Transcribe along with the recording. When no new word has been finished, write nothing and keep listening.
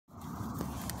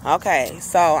Okay,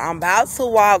 so I'm about to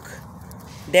walk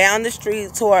down the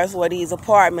street towards where these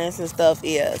apartments and stuff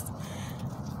is.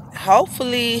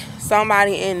 Hopefully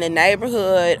somebody in the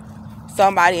neighborhood,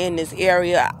 somebody in this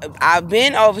area. I've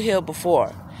been over here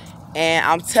before, and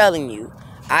I'm telling you,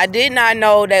 I did not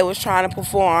know they was trying to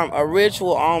perform a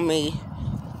ritual on me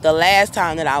the last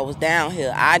time that I was down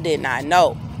here. I did not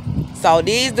know. So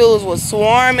these dudes was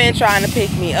swarming trying to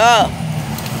pick me up,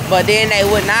 but then they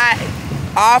would not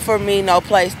offer me no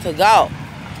place to go.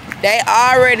 They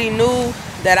already knew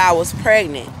that I was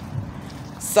pregnant.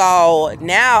 So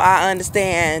now I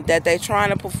understand that they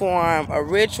trying to perform a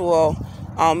ritual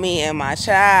on me and my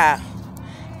child,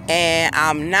 and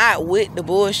I'm not with the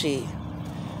bullshit.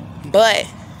 But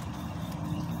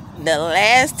the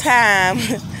last time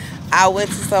I went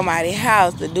to somebody's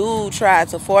house, the dude tried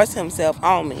to force himself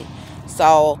on me.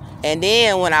 So, and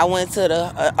then when I went to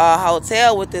the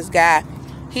hotel with this guy,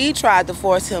 he tried to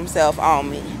force himself on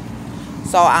me.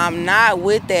 So I'm not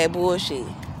with that bullshit.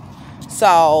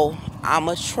 So I'm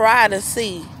going to try to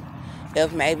see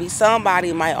if maybe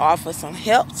somebody might offer some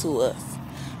help to us.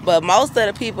 But most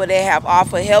of the people that have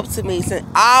offered help to me, since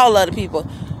all of the people,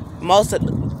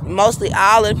 mostly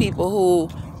all of the people who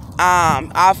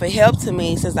offered help to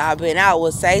me since I've been out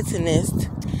was Satanists.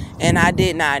 And I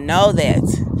did not know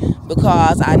that,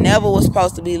 because I never was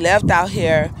supposed to be left out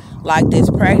here like this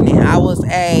pregnant. I was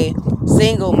a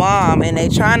single mom, and they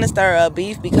trying to stir up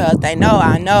beef because they know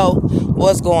I know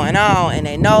what's going on, and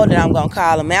they know that I'm gonna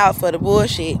call them out for the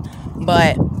bullshit.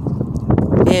 But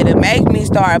it'll make me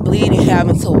start bleeding,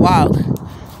 having to walk.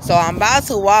 So I'm about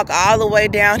to walk all the way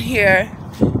down here.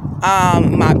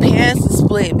 My pants is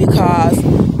split because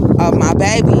of my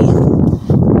baby,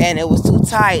 and it was too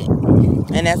tight,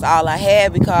 and that's all I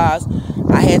had because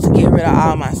I had to get rid of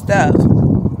all my stuff.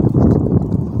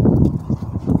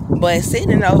 But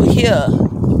sitting over here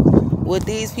with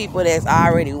these people that's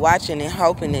already watching and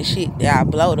hoping that I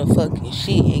blow the fucking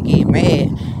shit and get mad,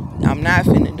 I'm not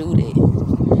finna do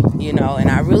that, you know. And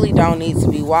I really don't need to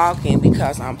be walking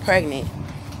because I'm pregnant,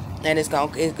 and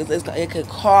it could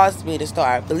cause me to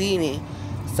start bleeding.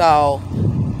 So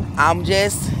I'm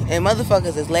just, and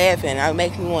motherfuckers is laughing. It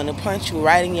make me want to punch you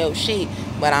right in your shit,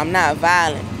 but I'm not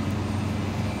violent.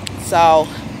 So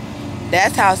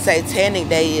that's how satanic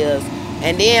they is.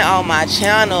 And then on my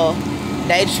channel,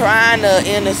 they trying to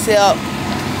intercept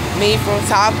me from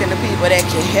talking to people that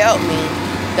can help me.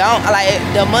 Don't, like,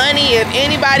 the money, if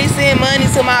anybody send money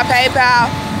to my PayPal,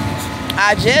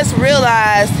 I just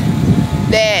realized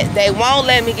that they won't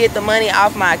let me get the money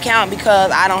off my account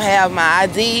because I don't have my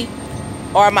ID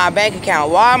or my bank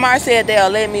account. Walmart said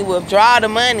they'll let me withdraw the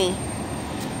money,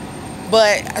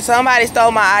 but somebody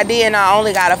stole my ID and I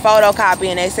only got a photocopy,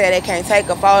 and they said they can't take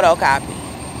a photocopy.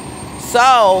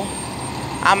 So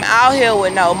I'm out here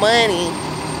with no money,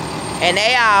 and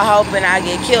they all hoping I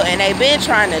get killed, and they been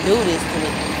trying to do this to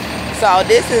me. So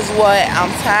this is what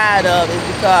I'm tired of,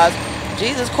 is because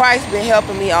Jesus Christ been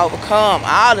helping me overcome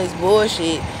all this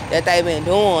bullshit that they've been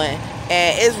doing.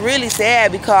 And it's really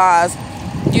sad because,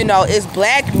 you know, it's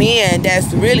black men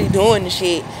that's really doing the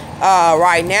shit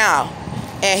right now,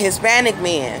 and Hispanic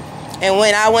men. And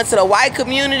when I went to the white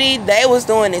community, they was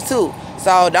doing it too.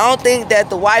 So don't think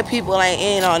that the white people ain't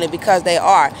in on it, because they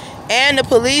are. And the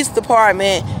police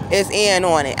department is in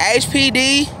on it.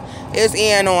 HPD is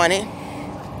in on it.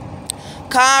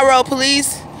 Conroe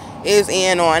Police is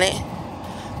in on it.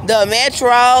 The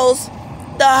metros,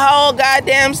 the whole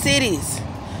goddamn cities.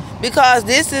 Because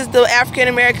this is the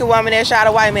African-American woman that shot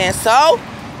a white man. So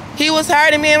he was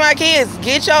hurting me and my kids.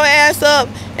 Get your ass up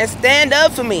and stand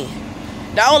up for me.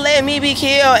 Don't let me be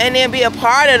killed and then be a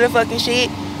part of the fucking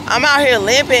shit. I'm out here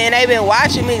limping, and they've been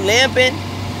watching me limping,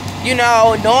 you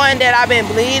know, knowing that I've been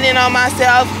bleeding on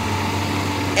myself.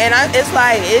 And it's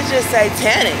like, it's just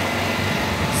satanic.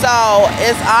 So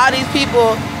it's all these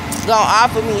people gonna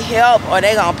offer me help, or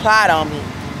they gonna plot on me.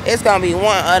 It's gonna be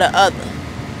one or the other.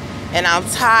 And I'm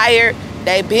tired.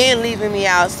 They been leaving me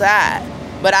outside,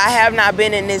 but I have not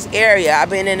been in this area.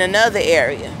 I've been in another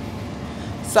area.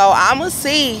 So I'm gonna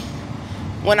see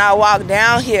when I walk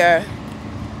down here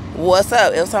what's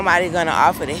up, if somebody gonna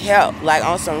offer to help, like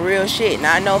on some real shit,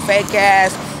 not no fake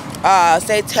ass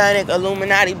satanic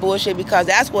Illuminati bullshit, because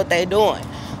that's what they doing.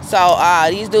 So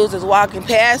these dudes is walking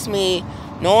past me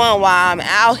knowing why I'm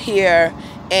out here,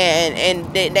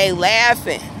 and they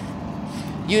laughing,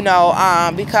 you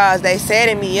know, because they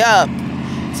setting me up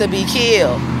to be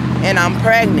killed, and I'm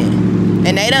pregnant.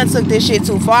 And they done took this shit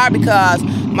too far, because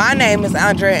my name is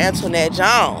Andrea Antoinette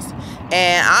Jones,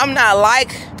 and I'm not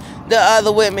like the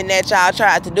other women that y'all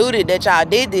tried to do that y'all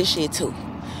did this shit to.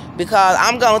 Because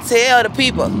I'm gonna tell the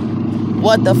people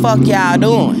what the fuck y'all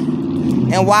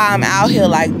doing and why I'm out here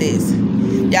like this.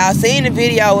 Y'all seen the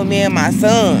video with me and my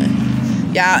son.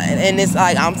 Y'all, and it's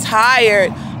like, I'm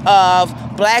tired of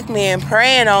black men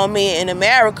preying on me in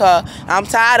America. I'm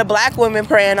tired of black women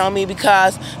preying on me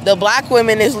because the black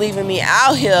women is leaving me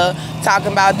out here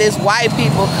talking about this white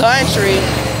people country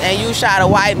and you shot a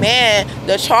white man.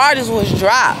 The charges was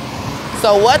dropped.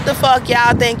 So what the fuck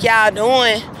y'all think y'all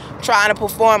doing trying to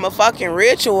perform a fucking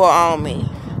ritual on me?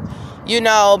 You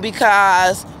know,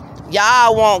 because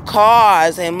y'all want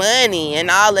cars and money and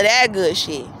all of that good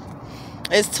shit.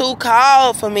 It's too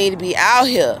cold for me to be out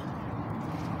here.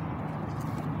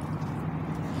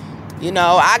 You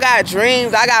know, I got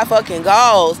dreams. I got fucking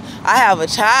goals. I have a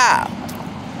child.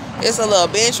 It's a little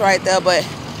bench right there,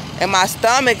 and my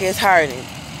stomach is hurting.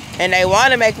 And they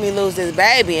want to make me lose this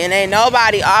baby. And ain't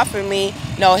nobody offering me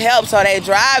no help. So they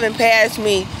driving past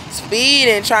me,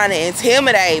 speeding, trying to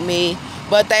intimidate me.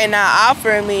 But they not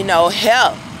offering me no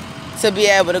help to be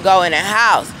able to go in the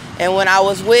house. And when I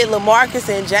was with LaMarcus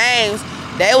and James,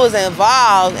 they was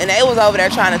involved. And they was over there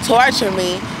trying to torture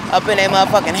me up in their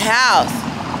motherfucking house.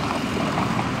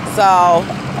 So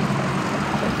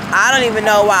I don't even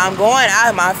know why I'm going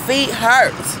out. My feet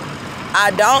hurt.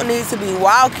 I don't need to be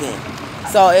walking.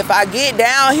 So if I get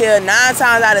down here 9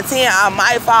 times out of 10, I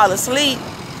might fall asleep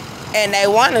and they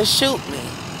want to shoot me.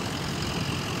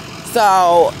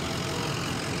 So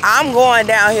I'm going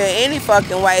down here any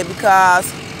fucking way because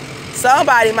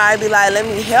somebody might be like, let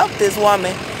me help this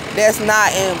woman that's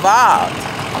not involved.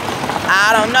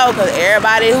 I don't know, because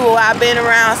everybody who I've been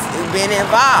around has been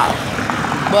involved.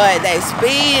 But they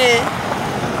speeding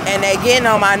and they getting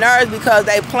on my nerves because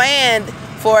they planned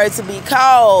for it to be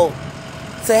cold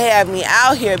to have me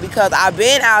out here, because I've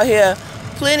been out here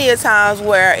plenty of times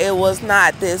where it was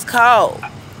not this cold.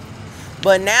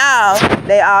 But now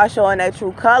they are showing their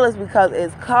true colors because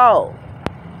it's cold.